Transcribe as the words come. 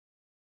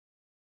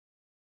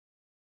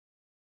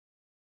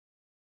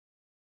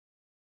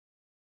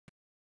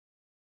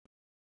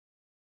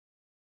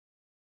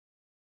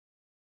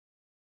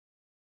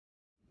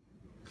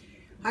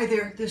Hi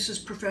there, this is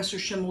Professor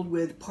Schimmold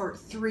with part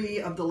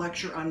 3 of the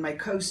lecture on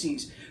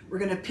mycoses. We're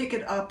going to pick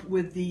it up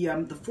with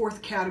the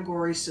fourth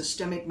category,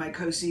 systemic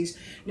mycoses.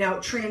 Now,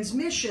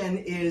 transmission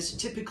is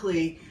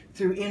typically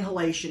through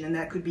inhalation, and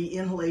that could be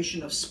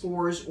inhalation of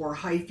spores or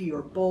hyphae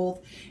or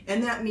both,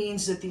 and that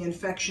means that the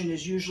infection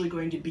is usually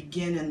going to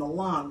begin in the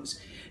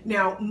lungs.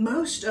 Now,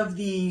 most of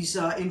these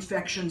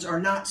infections are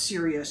not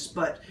serious,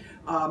 but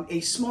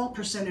a small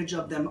percentage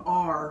of them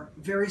are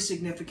very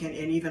significant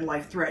and even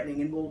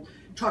life-threatening, and we'll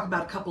talk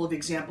about a couple of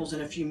examples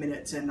in a few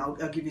minutes, and I'll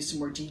give you some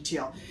more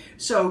detail.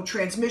 So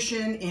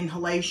transmission,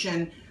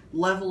 inhalation,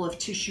 level of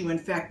tissue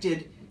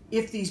infected.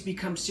 If these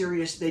become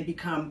serious, they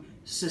become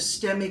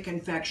systemic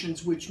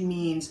infections, which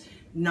means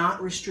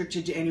not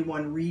restricted to any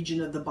one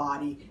region of the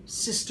body,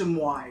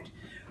 system-wide.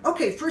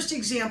 Okay, first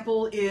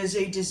example is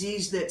a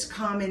disease that's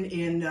common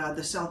in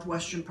the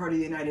southwestern part of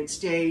the United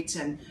States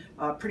and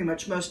pretty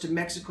much most of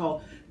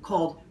Mexico,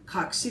 called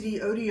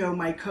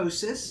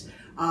coccidioidomycosis.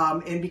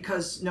 And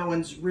because no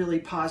one's really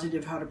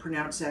positive how to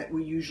pronounce that,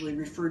 we usually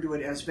refer to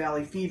it as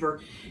valley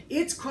fever.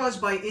 It's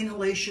caused by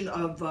inhalation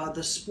of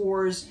the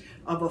spores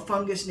of a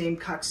fungus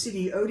named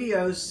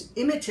Coccidioides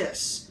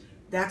immitis.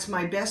 That's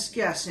my best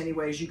guess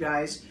anyways, you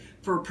guys,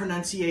 for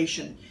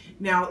pronunciation.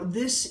 Now,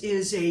 this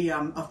is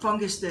a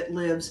fungus that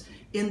lives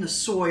in the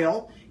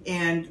soil,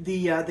 and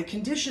the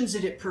conditions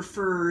that it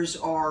prefers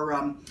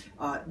are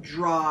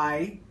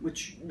dry,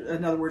 which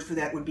another word for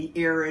that would be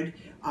arid,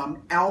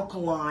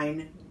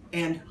 alkaline,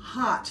 and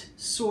hot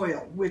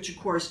soil, which of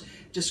course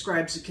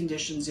describes the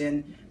conditions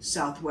in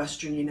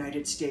southwestern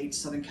United States,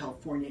 Southern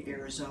California,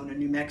 Arizona,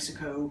 New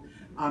Mexico,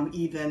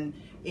 even,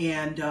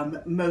 and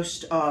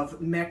most of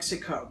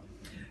Mexico.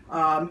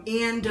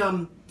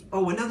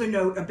 Oh, another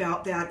note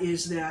about that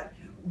is that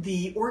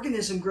the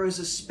organism grows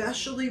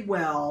especially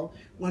well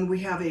when we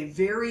have a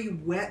very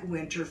wet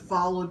winter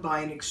followed by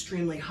an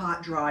extremely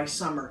hot, dry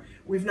summer.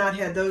 We've not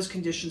had those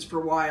conditions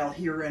for a while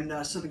here in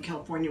Southern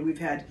California. We've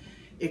had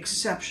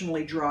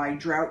exceptionally dry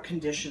drought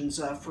conditions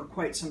for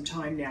quite some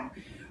time now.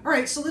 All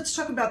right, so let's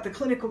talk about the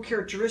clinical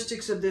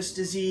characteristics of this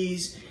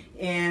disease.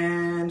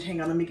 And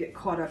hang on, let me get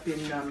caught up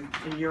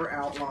in your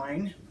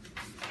outline.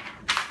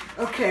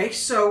 Okay,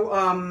 so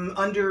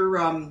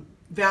under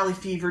valley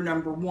fever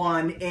number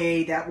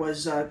 1A, that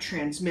was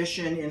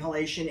transmission,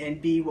 inhalation,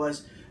 and B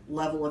was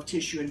level of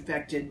tissue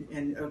infected.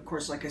 And of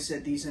course, like I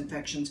said, these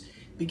infections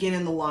begin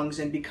in the lungs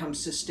and become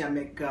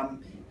systemic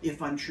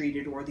if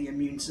untreated or the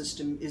immune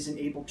system isn't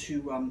able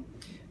to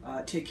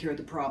take care of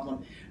the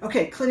problem.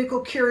 Okay, clinical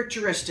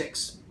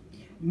characteristics.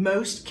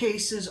 Most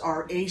cases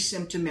are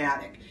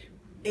asymptomatic.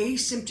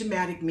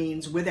 Asymptomatic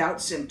means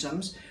without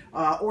symptoms,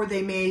 or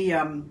they may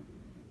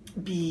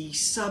be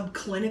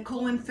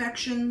subclinical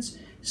infections.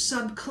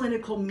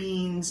 Subclinical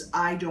means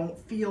I don't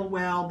feel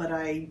well, but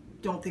I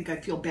don't think I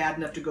feel bad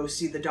enough to go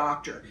see the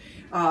doctor.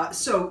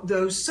 So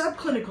those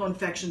subclinical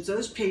infections,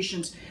 those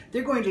patients,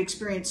 they're going to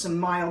experience some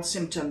mild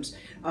symptoms,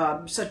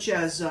 such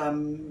as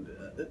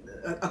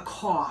a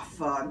cough,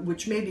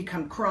 which may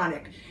become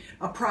chronic.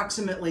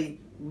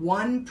 Approximately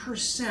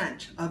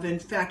 1% of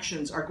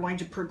infections are going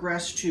to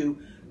progress to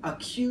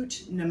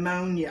acute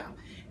pneumonia,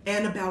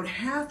 and about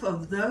half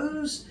of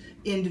those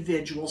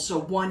individuals, so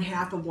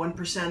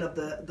 1/2 of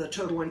the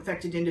total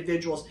infected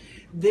individuals,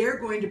 they're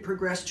going to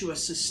progress to a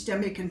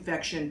systemic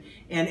infection,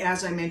 and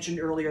as I mentioned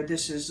earlier,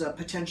 this is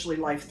potentially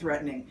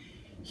life-threatening.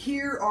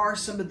 Here are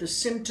some of the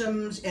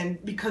symptoms,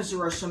 and because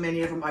there are so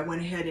many of them, I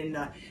went ahead and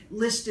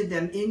listed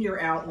them in your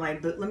outline,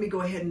 but let me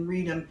go ahead and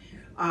read them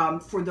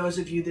for those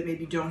of you that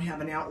maybe don't have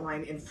an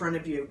outline in front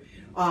of you.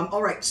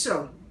 All right,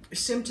 so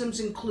symptoms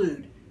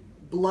include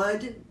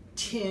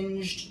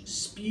blood-tinged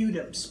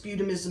sputum.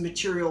 Sputum is the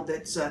material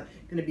that's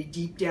going to be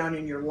deep down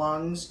in your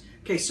lungs.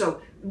 Okay,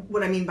 so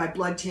what I mean by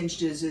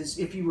blood-tinged is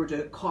if you were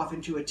to cough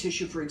into a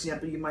tissue, for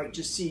example, you might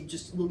just see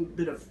just a little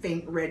bit of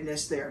faint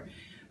redness there.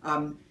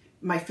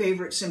 My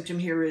favorite symptom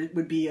here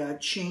would be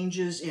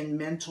changes in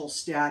mental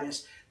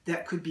status.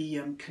 That could be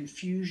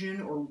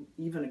confusion or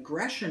even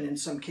aggression in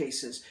some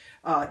cases.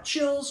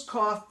 Chills,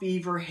 cough,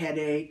 fever,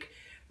 headache,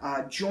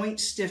 joint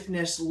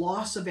stiffness,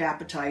 loss of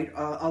appetite,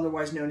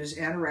 otherwise known as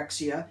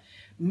anorexia,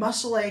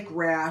 muscle ache,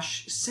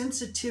 rash,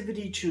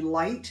 sensitivity to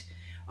light,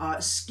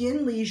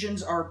 skin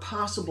lesions are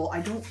possible.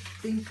 I don't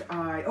think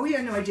oh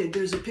yeah, no, I did.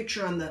 There's a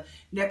picture on the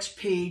next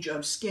page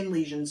of skin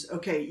lesions.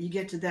 Okay, you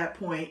get to that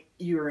point,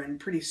 you're in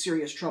pretty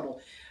serious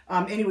trouble.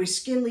 Anyway,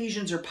 skin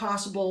lesions are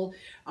possible.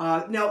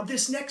 Now,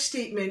 this next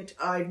statement,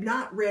 I've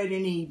not read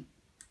any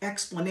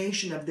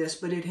explanation of this,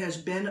 but it has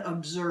been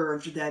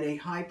observed that a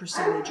high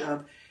percentage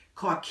of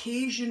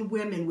Caucasian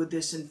women with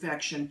this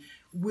infection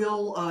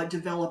will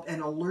develop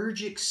an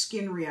allergic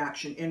skin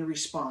reaction in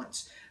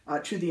response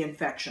to the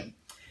infection.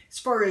 As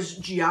far as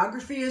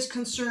geography is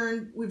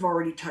concerned, we've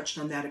already touched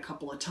on that a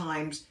couple of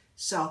times.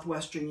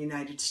 Southwestern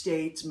United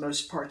States,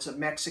 most parts of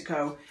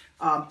Mexico.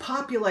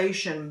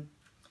 Population,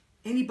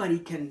 anybody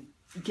can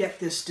get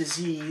this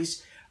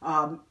disease.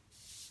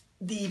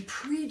 The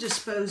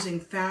predisposing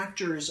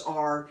factors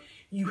are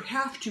you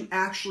have to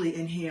actually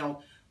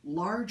inhale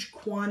large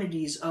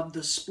quantities of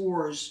the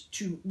spores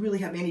to really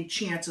have any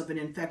chance of an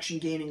infection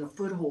gaining a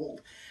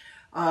foothold.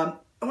 I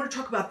want to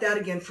talk about that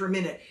again for a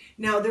minute.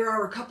 Now, there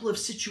are a couple of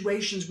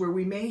situations where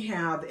we may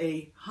have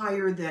a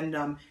higher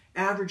than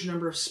average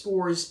number of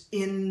spores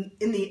in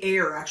the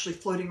air, actually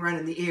floating around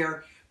in the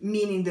air,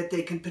 meaning that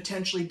they can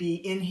potentially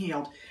be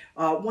inhaled.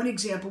 One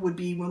example would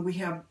be when we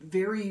have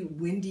very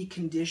windy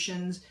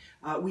conditions.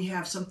 We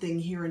have something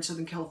here in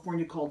Southern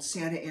California called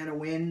Santa Ana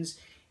winds,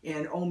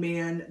 and oh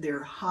man,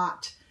 they're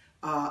hot.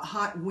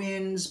 Hot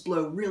winds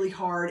blow really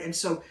hard, and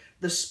so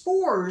the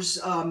spores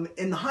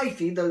in the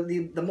hyphae,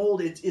 the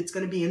mold, it's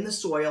going to be in the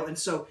soil, and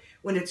so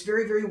when it's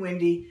very, very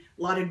windy,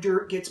 a lot of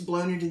dirt gets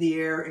blown into the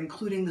air,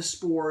 including the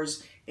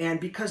spores, and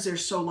because they're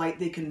so light,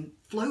 they can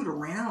float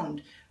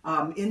around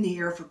in the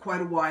air for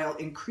quite a while,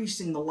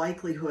 increasing the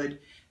likelihood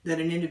that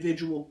an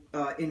individual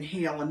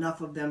inhale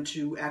enough of them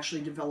to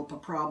actually develop a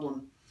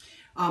problem.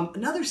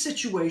 Another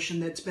situation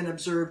that's been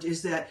observed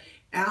is that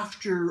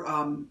after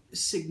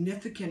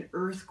significant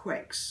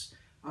earthquakes,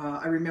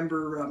 I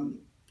remember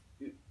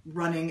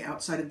running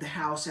outside of the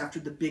house after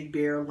the Big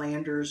Bear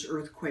Landers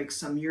earthquake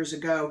some years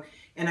ago,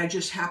 and I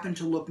just happened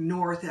to look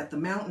north at the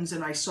mountains,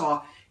 and I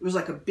saw it was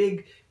like a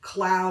big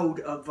cloud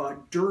of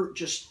dirt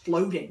just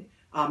floating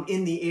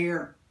in the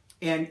air.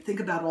 And think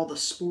about all the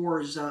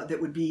spores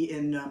that would be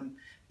in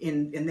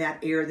that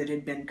air that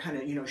had been kind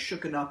of, you know,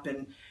 shooken up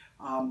and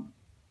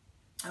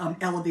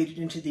elevated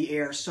into the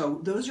air.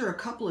 So those are a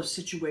couple of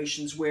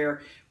situations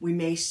where we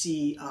may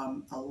see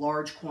a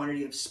large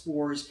quantity of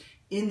spores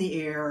in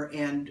the air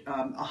and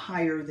a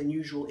higher than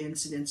usual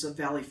incidence of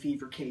valley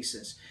fever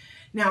cases.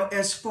 Now,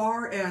 as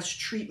far as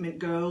treatment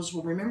goes,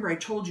 well, remember I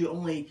told you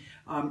only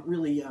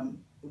really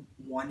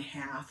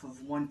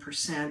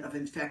 0.5% of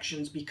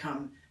infections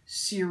become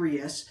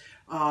serious.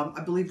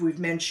 I believe we've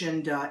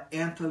mentioned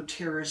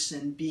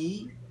amphotericin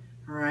B.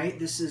 All right,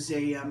 this is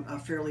a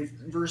fairly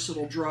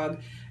versatile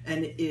drug,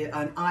 and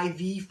an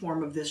IV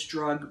form of this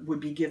drug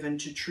would be given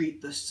to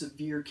treat the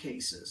severe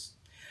cases.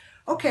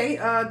 Okay,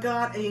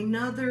 got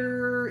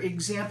another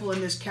example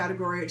in this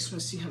category. I just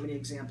want to see how many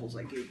examples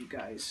I gave you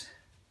guys.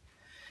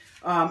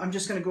 I'm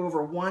just going to go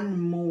over one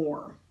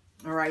more.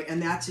 All right,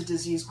 and that's a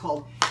disease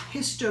called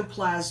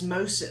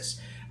histoplasmosis,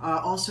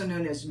 also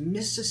known as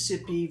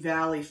Mississippi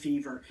Valley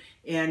fever.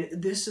 And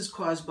this is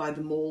caused by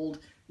the mold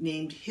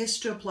named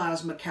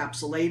Histoplasma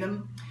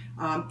capsulatum,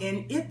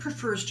 and it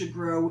prefers to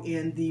grow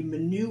in the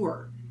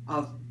manure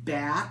of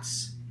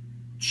bats,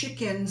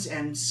 chickens,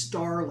 and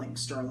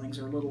starlings. Starlings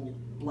are little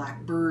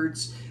black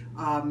birds.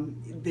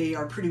 They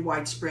are pretty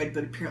widespread,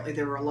 but apparently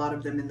there are a lot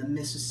of them in the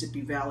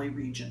Mississippi Valley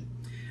region.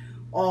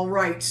 All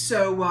right,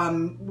 so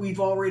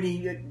we've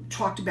already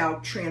talked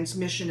about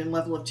transmission and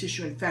level of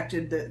tissue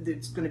infected.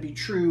 That's going to be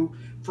true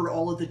for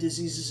all of the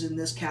diseases in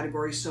this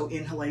category, so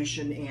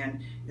inhalation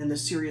and, in the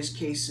serious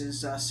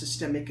cases,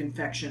 systemic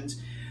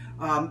infections.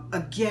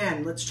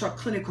 Again, let's talk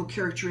clinical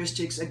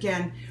characteristics.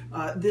 Again,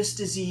 this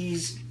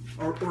disease,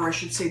 or I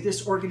should say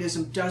this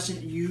organism,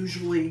 doesn't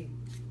usually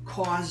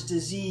cause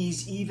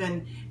disease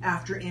even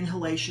after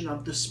inhalation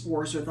of the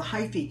spores or the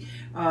hyphae.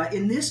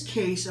 In this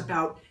case,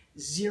 about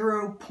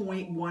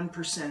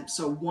 0.1%,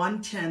 so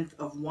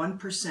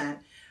 0.1%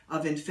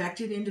 of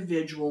infected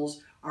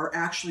individuals are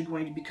actually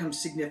going to become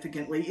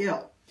significantly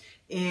ill.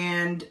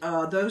 And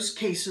those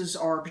cases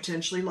are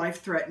potentially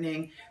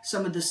life-threatening.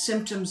 Some of the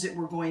symptoms that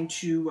we're going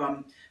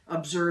to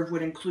observe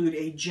would include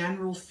a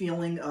general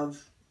feeling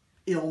of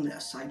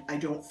illness. I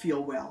don't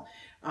feel well.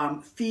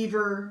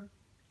 Fever,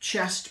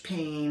 chest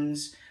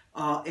pains,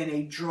 and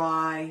a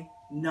dry,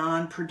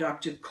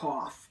 non-productive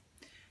cough.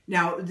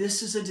 Now,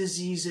 this is a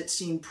disease that's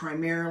seen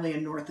primarily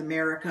in North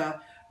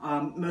America,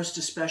 most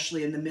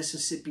especially in the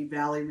Mississippi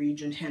Valley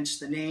region, hence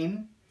the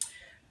name.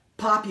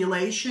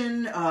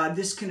 Population,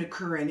 this can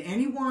occur in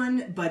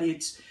anyone, but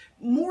it's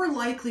more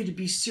likely to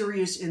be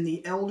serious in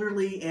the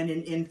elderly and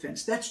in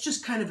infants. That's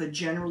just kind of a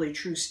generally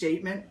true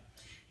statement.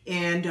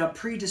 And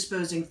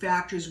predisposing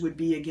factors would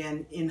be,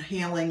 again,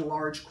 inhaling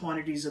large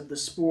quantities of the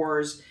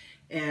spores,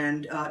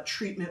 and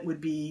treatment would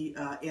be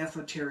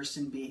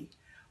amphotericin B.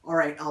 All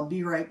right, I'll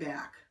be right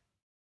back.